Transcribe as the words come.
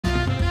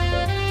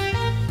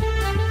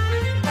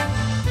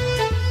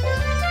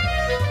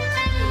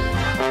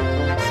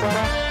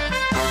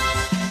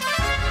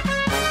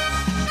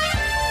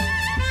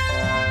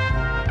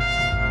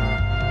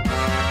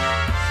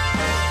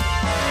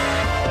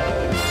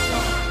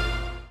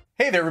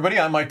Hey there, everybody.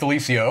 I'm Mike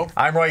DiLisio.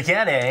 I'm Roy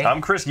Cannaday.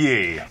 I'm Chris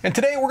Yee. And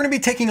today we're going to be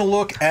taking a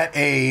look at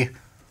a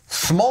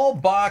small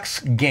box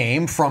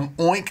game from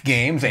Oink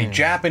Games, a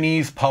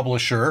Japanese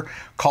publisher,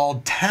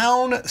 called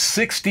Town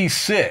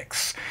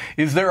 66.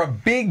 Is there a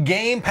big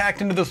game packed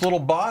into this little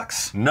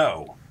box?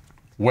 No.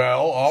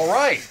 Well, all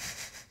right.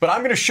 But I'm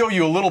going to show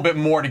you a little bit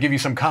more to give you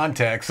some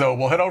context. So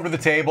we'll head over to the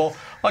table.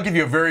 I'll give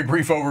you a very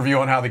brief overview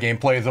on how the game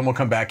plays, and we'll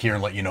come back here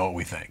and let you know what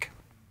we think.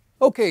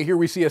 Okay, here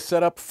we see a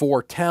setup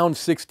for Town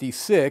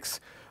 66.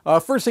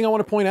 First thing I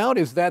want to point out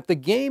is that the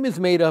game is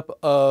made up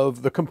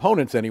of, the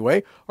components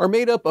anyway, are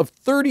made up of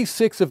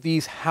 36 of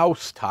these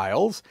house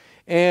tiles.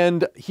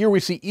 And here we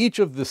see each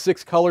of the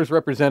 6 colors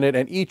represented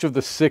and each of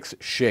the 6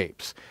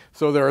 shapes.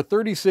 So there are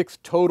 36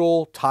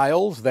 total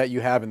tiles that you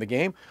have in the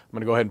game. I'm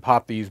going to go ahead and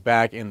pop these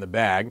back in the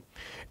bag.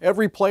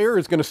 Every player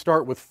is going to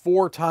start with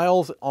 4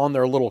 tiles on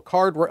their little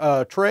card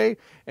tray,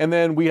 and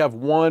then we have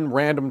 1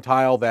 random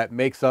tile that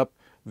makes up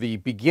the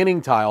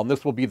beginning tile, and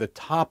this will be the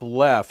top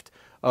left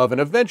of an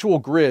eventual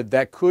grid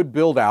that could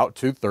build out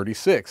to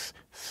 36,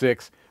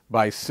 6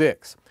 by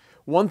 6.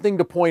 One thing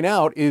to point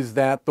out is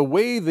that the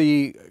way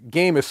the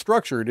game is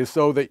structured is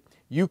so that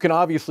you can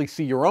obviously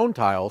see your own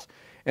tiles,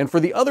 and for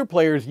the other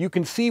players, you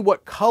can see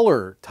what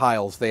color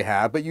tiles they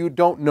have, but you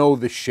don't know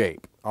the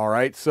shape, all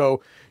right?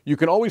 So you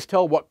can always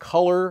tell what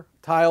color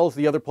tiles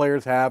the other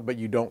players have, but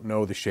you don't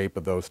know the shape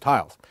of those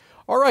tiles.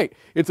 All right,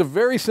 it's a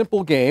very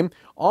simple game.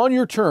 On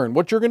your turn,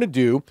 what you're going to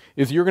do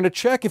is you're going to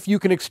check if you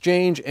can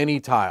exchange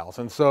any tiles.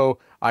 And so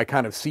I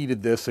kind of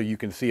seeded this so you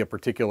can see a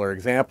particular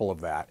example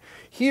of that.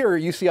 Here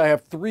you see I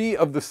have 3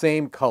 of the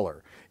same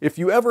color. If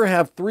you ever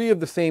have 3 of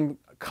the same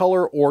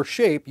color or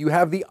shape, you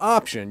have the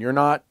option, you're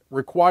not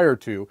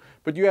required to,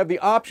 but you have the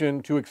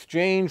option to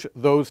exchange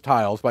those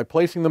tiles by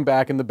placing them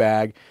back in the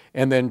bag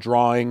and then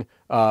drawing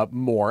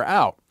more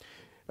out.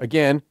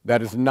 Again,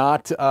 that is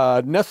not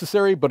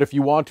necessary, but if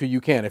you want to,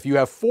 you can. If you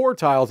have 4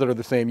 tiles that are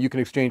the same, you can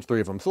exchange 3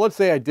 of them. So let's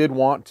say I did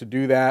want to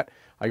do that.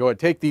 I go ahead and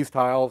take these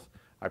tiles,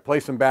 I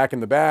place them back in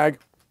the bag,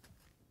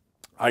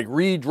 I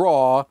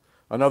redraw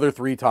another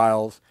 3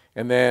 tiles,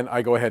 and then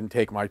I go ahead and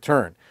take my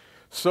turn.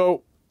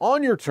 So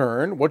on your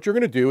turn, what you're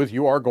going to do is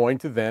you are going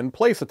to then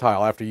place a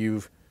tile after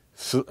you've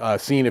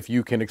seen if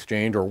you can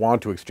exchange or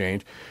want to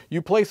exchange.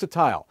 You place a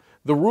tile.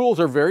 The rules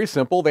are very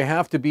simple. They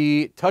have to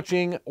be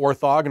touching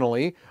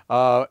orthogonally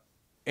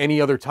any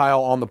other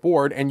tile on the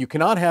board, and you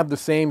cannot have the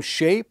same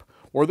shape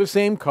or the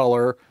same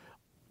color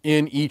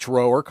in each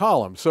row or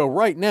column. So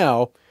right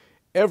now,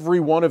 every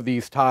one of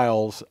these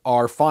tiles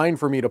are fine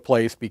for me to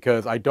place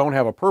because I don't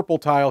have a purple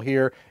tile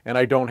here, and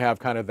I don't have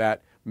kind of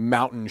that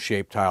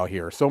mountain-shaped tile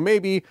here. So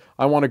maybe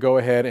I want to go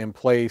ahead and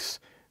place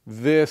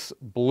this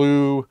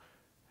blue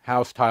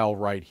house tile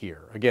right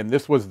here. Again,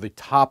 this was the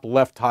top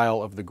left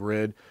tile of the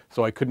grid,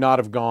 so I could not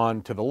have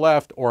gone to the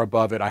left or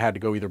above it. I had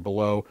to go either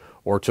below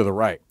or to the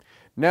right.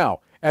 Now,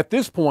 at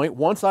this point,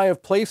 once I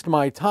have placed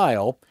my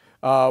tile,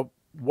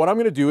 what I'm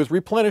going to do is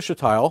replenish a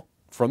tile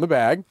from the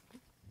bag.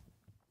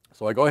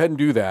 So I go ahead and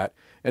do that.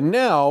 And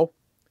now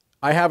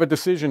I have a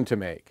decision to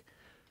make.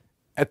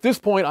 At this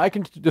point, I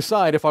can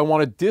decide if I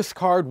want to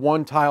discard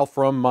 1 tile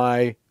from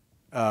my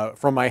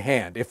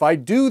hand. If I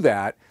do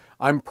that,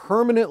 I'm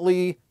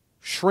permanently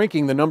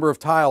shrinking the number of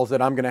tiles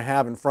that I'm going to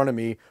have in front of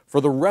me for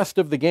the rest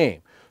of the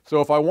game. So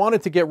if I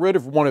wanted to get rid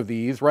of one of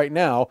these right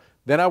now,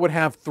 then I would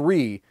have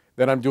 3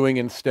 that I'm doing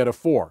instead of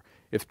 4.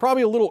 It's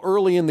probably a little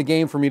early in the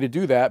game for me to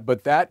do that,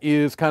 but that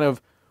is kind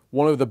of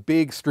one of the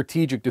big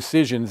strategic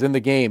decisions in the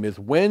game, is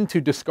when to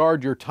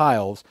discard your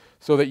tiles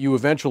so that you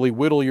eventually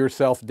whittle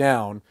yourself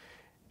down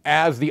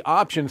as the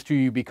options to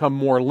you become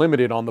more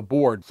limited on the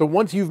board. So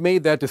once you've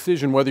made that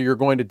decision whether you're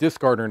going to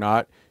discard or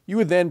not, you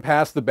would then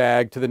pass the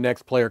bag to the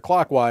next player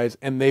clockwise,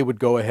 and they would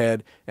go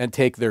ahead and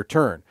take their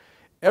turn.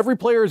 Every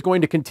player is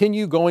going to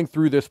continue going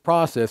through this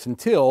process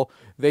until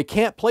they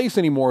can't place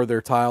any more of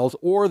their tiles,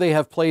 or they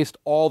have placed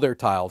all their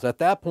tiles. At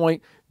that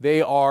point,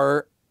 they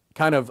are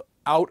kind of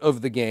out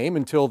of the game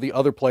until the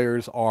other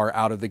players are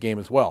out of the game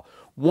as well.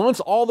 Once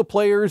all the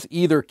players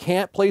either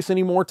can't place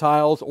any more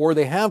tiles or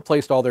they have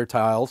placed all their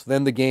tiles,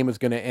 then the game is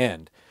going to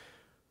end.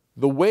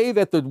 The way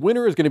that the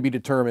winner is going to be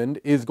determined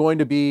is going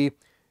to be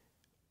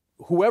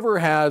whoever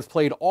has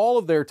played all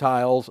of their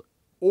tiles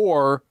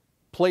or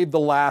played the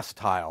last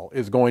tile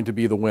is going to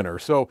be the winner.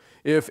 So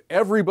if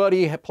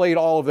everybody had played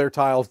all of their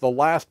tiles, the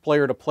last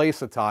player to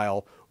place a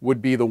tile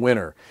would be the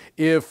winner.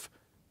 If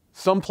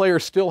some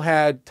players still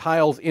had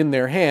tiles in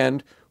their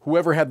hand,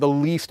 whoever had the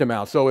least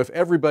amount. So if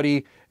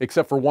everybody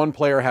except for 1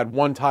 player had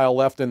 1 tile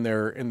left in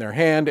their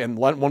hand and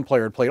 1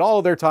 player had played all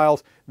of their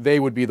tiles, they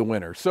would be the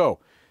winner. So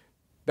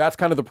that's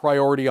kind of the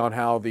priority on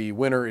how the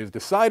winner is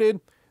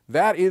decided.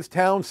 That is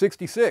Town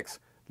 66.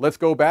 Let's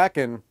go back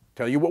and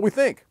tell you what we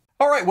think.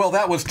 All right, well,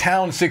 that was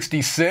Town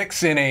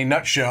 66 in a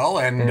nutshell,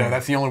 and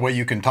that's the only way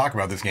you can talk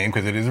about this game,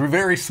 because it is a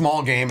very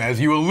small game, as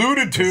you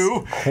alluded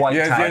to.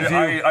 Quite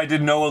tiny. I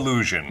did no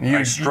illusion.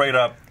 I straight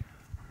up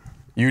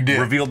You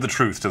did. Revealed the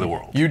truth to the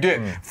world. You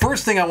did.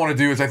 First thing I want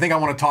to do is I think I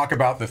want to talk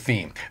about the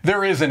theme.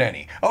 There isn't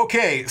any.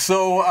 Okay,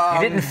 so...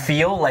 you didn't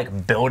feel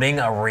like building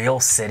a real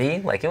city?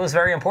 Like, it was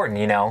very important,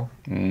 you know?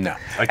 No.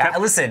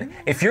 Listen,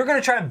 if you're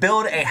going to try to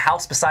build a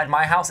house beside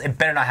my house, it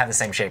better not have the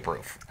same shape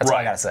roof. That's all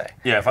I got to say.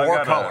 Yeah, if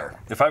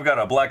I've got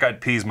a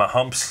black-eyed peas, my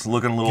humps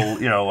looking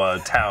little, you know,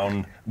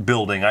 town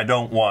building, I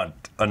don't want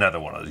another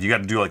one of those. You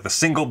got to do like the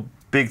single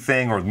big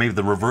thing or maybe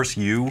the reverse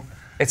U.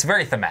 It's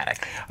very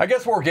thematic. I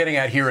guess what we're getting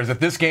at here is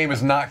that this game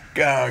is not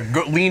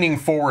leaning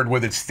forward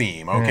with its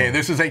theme, okay?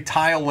 This is a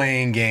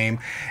tile-laying game,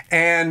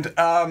 and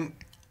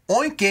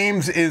Oink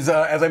Games is,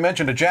 as I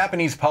mentioned, a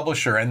Japanese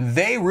publisher, and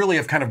they really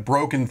have kind of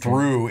broken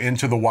through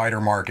into the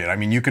wider market. I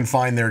mean, you can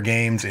find their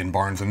games in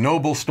Barnes &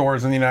 Noble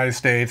stores in the United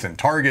States and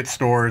Target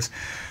stores.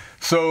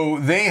 So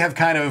they have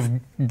kind of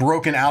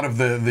broken out of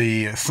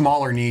the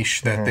smaller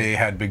niche that they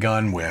had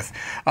begun with.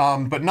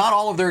 But not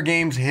all of their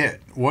games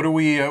hit. What do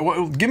we?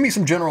 Give me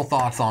some general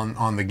thoughts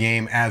on the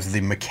game as the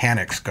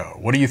mechanics go.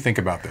 What do you think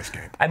about this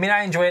game? I mean,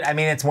 I enjoy it. I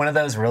mean, it's one of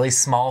those really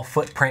small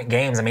footprint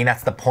games. I mean,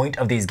 that's the point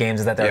of these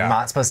games, is that they're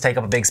not supposed to take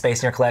up a big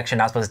space in your collection,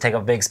 not supposed to take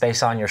up a big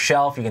space on your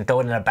shelf. You can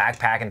throw it in a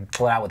backpack and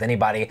pull it out with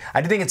anybody.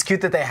 I do think it's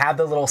cute that they have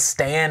the little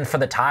stand for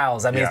the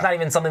tiles. I mean, it's not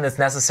even something that's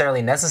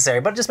necessarily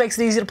necessary, but it just makes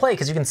it easy to play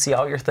because you can see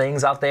all your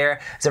things out there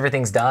as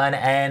everything's done.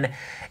 And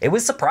it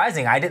was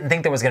surprising. I didn't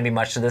think there was going to be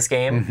much to this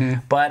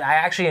game, but I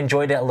actually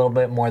enjoyed it a little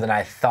bit more than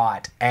I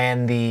thought.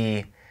 And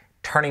the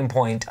turning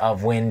point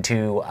of when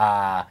to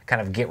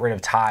kind of get rid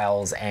of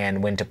tiles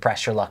and when to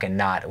press your luck and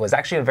not was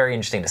actually a very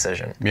interesting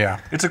decision. Yeah.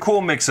 It's a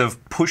cool mix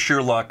of push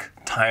your luck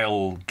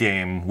tile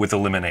game with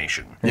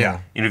elimination.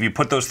 Yeah. You know, if you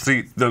put those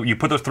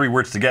three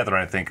words together,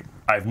 and I think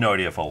I have no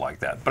idea if I'll like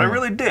that, but I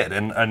really did.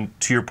 And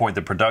to your point,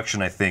 the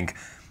production, I think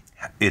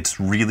it's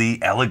really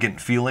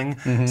elegant feeling.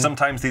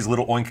 Sometimes these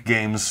little Oink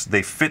games,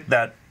 they fit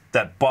that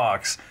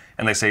box,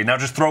 and they say, now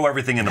just throw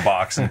everything in the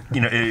box and,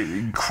 you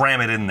know,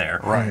 cram it in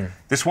there. Right.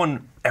 This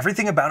one,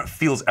 everything about it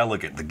feels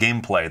elegant. The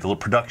gameplay, the little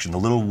production, the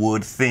little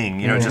wood thing,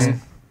 you know, just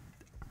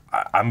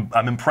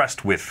I'm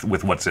impressed with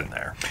what's in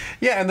there.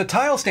 Yeah, and the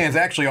tile stands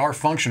actually are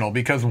functional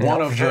because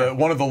one of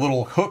the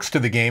little hooks to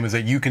the game is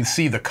that you can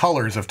see the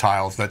colors of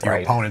tiles that your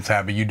opponents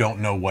have, but you don't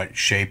know what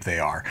shape they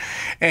are.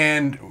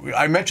 And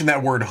I mentioned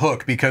that word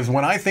hook because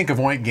when I think of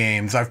Oink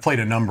Games, I've played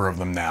a number of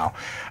them now.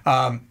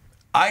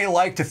 I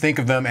like to think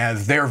of them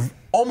as they're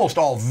almost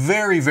all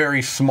very,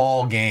 very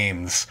small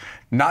games,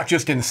 not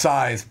just in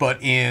size,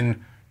 but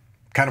in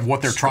kind of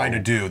what they're trying to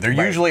do. They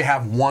usually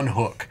have one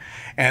hook.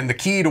 And the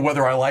key to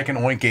whether I like an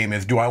Oink game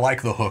is, do I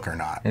like the hook or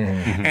not?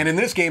 And in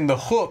this game, the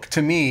hook,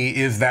 to me,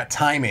 is that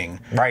timing.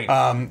 Right.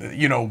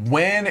 You know,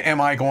 when am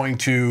I going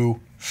to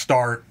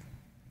start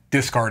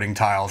discarding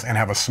tiles and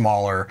have a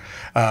smaller...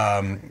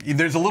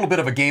 there's a little bit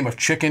of a game of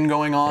chicken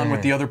going on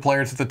with the other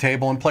players at the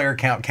table, and player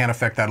count can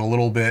affect that a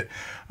little bit.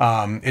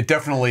 It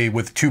definitely,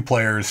 with two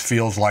players,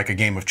 feels like a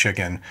game of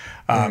chicken,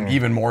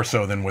 even more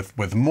so than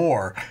with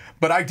more.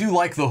 But I do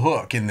like the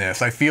hook in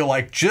this. I feel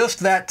like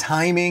just that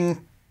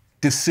timing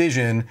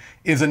decision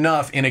is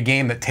enough in a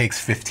game that takes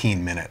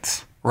 15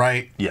 minutes,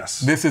 right? Yes.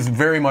 This is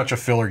very much a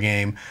filler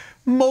game.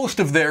 Most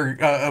of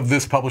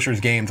this publisher's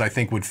games, I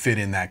think, would fit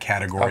in that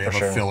category of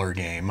a filler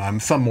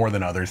game. Some more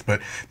than others, but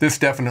this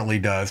definitely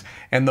does.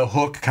 And the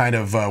hook kind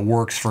of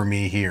works for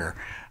me here.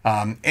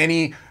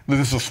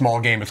 This is a small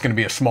game. It's going to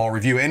be a small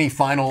review. Any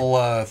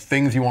final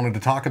things you wanted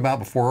to talk about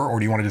before, or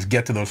do you want to just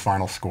get to those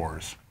final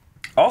scores?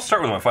 I'll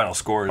start with my final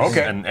scores,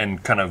 okay,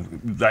 and kind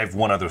of, I have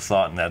one other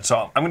thought in that.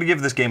 So I'm going to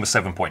give this game a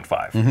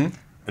 7.5.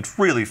 It's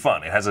really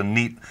fun. It has a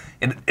neat,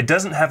 it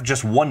doesn't have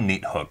just one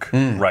neat hook,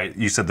 right?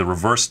 You said the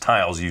reverse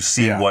tiles, you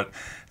see what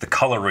the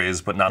color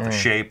is, but not the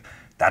shape.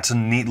 That's a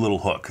neat little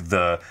hook.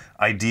 The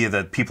idea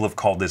that people have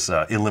called this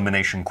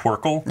elimination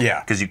quirkle,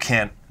 because you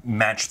can't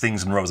match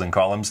things in rows and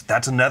columns,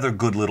 that's another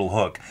good little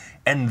hook.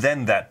 And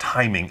then that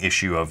timing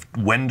issue of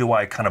when do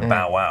I kind of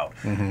bow out.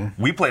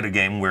 We played a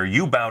game where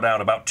you bowed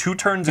out about 2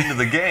 turns into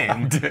the game,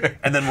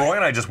 and then Roy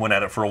and I just went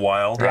at it for a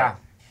while.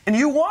 And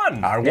you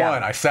won. I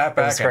won. I sat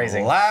back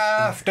and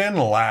laughed and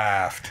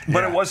laughed.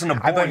 But it wasn't a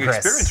boring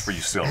experience for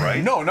you still,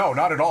 right? No,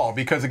 not at all.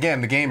 Because,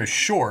 again, the game is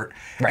short,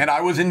 and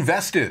I was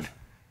invested.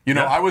 You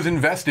know, I was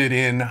invested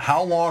in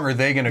how long are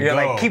they going to go.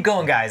 Like, keep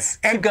going, guys.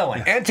 Keep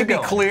going. And to be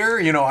clear,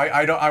 you know,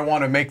 I don't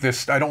want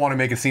to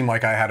make it seem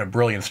like I had a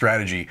brilliant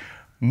strategy.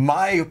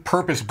 My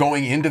purpose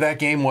going into that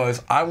game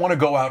was I want to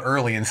go out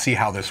early and see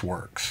how this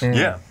works.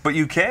 Yeah, but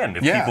you can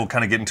if people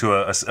kind of get into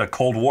a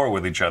cold war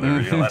with each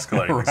other, you know,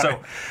 escalating. So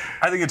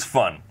I think it's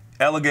fun,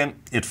 elegant,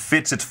 it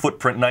fits its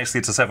footprint nicely.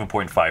 It's a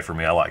 7.5 for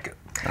me. I like it.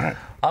 All right.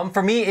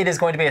 For me, it is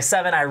going to be a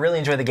 7. I really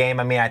enjoy the game.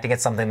 I mean, I think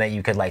it's something that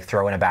you could like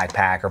throw in a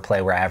backpack or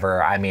play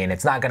wherever. I mean,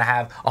 it's not going to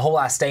have a whole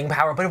lot of staying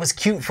power, but it was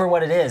cute for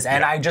what it is.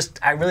 And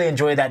I really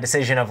enjoy that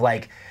decision of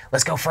like,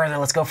 let's go further,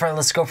 let's go further,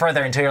 let's go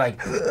further, until you're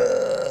like,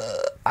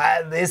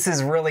 This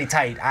is really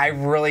tight. I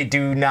really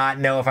do not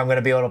know if I'm going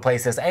to be able to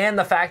place this. And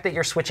the fact that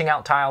you're switching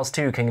out tiles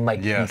too can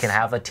you can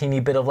have a teeny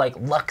bit of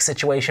luck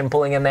situation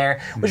pulling in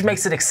there, which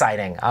makes it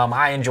exciting.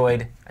 I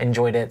enjoyed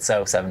it,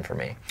 so 7 for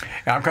me.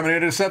 I'm coming in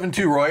at a 7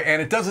 too, Roy,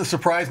 and it doesn't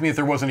surprise me if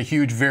there wasn't a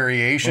huge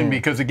variation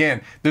because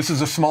again, this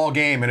is a small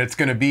game and it's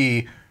going to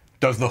be,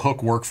 does the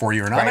hook work for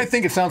you or not? Right. And I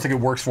think it sounds like it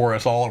works for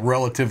us all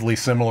relatively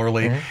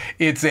similarly.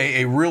 It's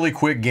a really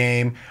quick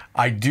game.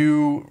 I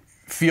do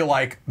feel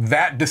like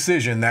that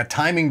decision, that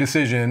timing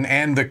decision,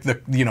 and the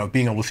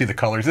being able to see the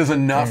colors is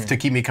enough to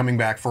keep me coming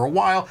back for a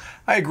while.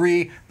 I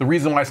agree. The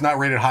reason why it's not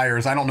rated higher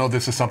is I don't know if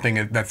this is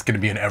something that's going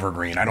to be an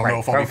evergreen. I don't know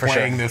if I'll be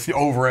playing this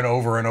over and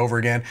over and over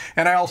again.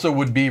 And I also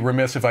would be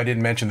remiss if I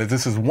didn't mention that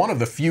this is one of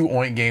the few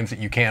Oink games that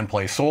you can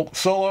play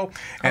solo,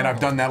 and I've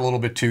done that a little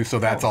bit too, so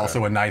that's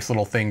also a nice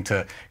little thing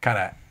to kind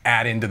of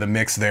add into the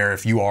mix there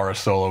if you are a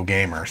solo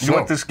gamer. You know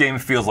what this game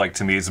feels like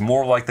to me? It's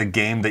more like the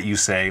game that you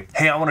say,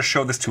 hey, I want to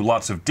show this to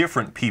lots of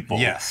different people.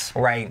 Yes.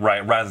 Right.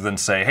 Rather than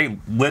say, hey,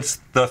 let's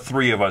the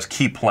 3 of us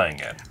keep playing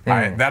it.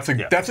 That's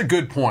a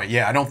good point.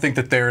 Yeah, I don't think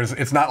that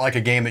it's not like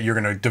a game that you're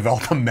going to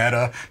develop a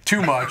meta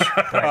too much.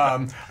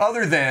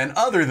 Other than,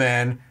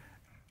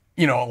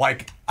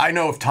 I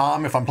know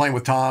if I'm playing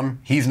with Tom,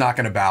 he's not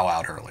going to bow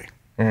out early.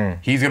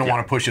 He's going to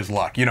want to push his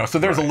luck, so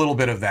there's a little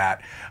bit of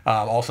that.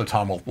 Also,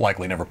 Tom will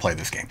likely never play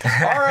this game. All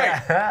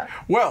right.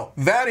 Well,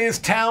 that is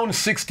Town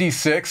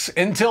 66.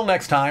 Until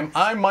next time,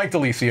 I'm Mike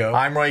DiLisio.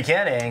 I'm Roy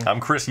Cannaday. I'm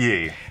Chris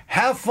Yee.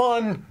 Have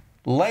fun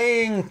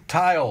laying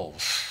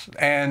tiles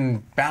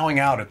and bowing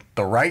out at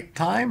the right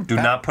time. Do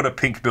not put a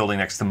pink building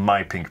next to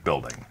my pink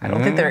building. I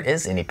don't think there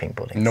is any pink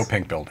buildings. No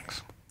pink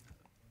buildings.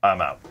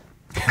 I'm out.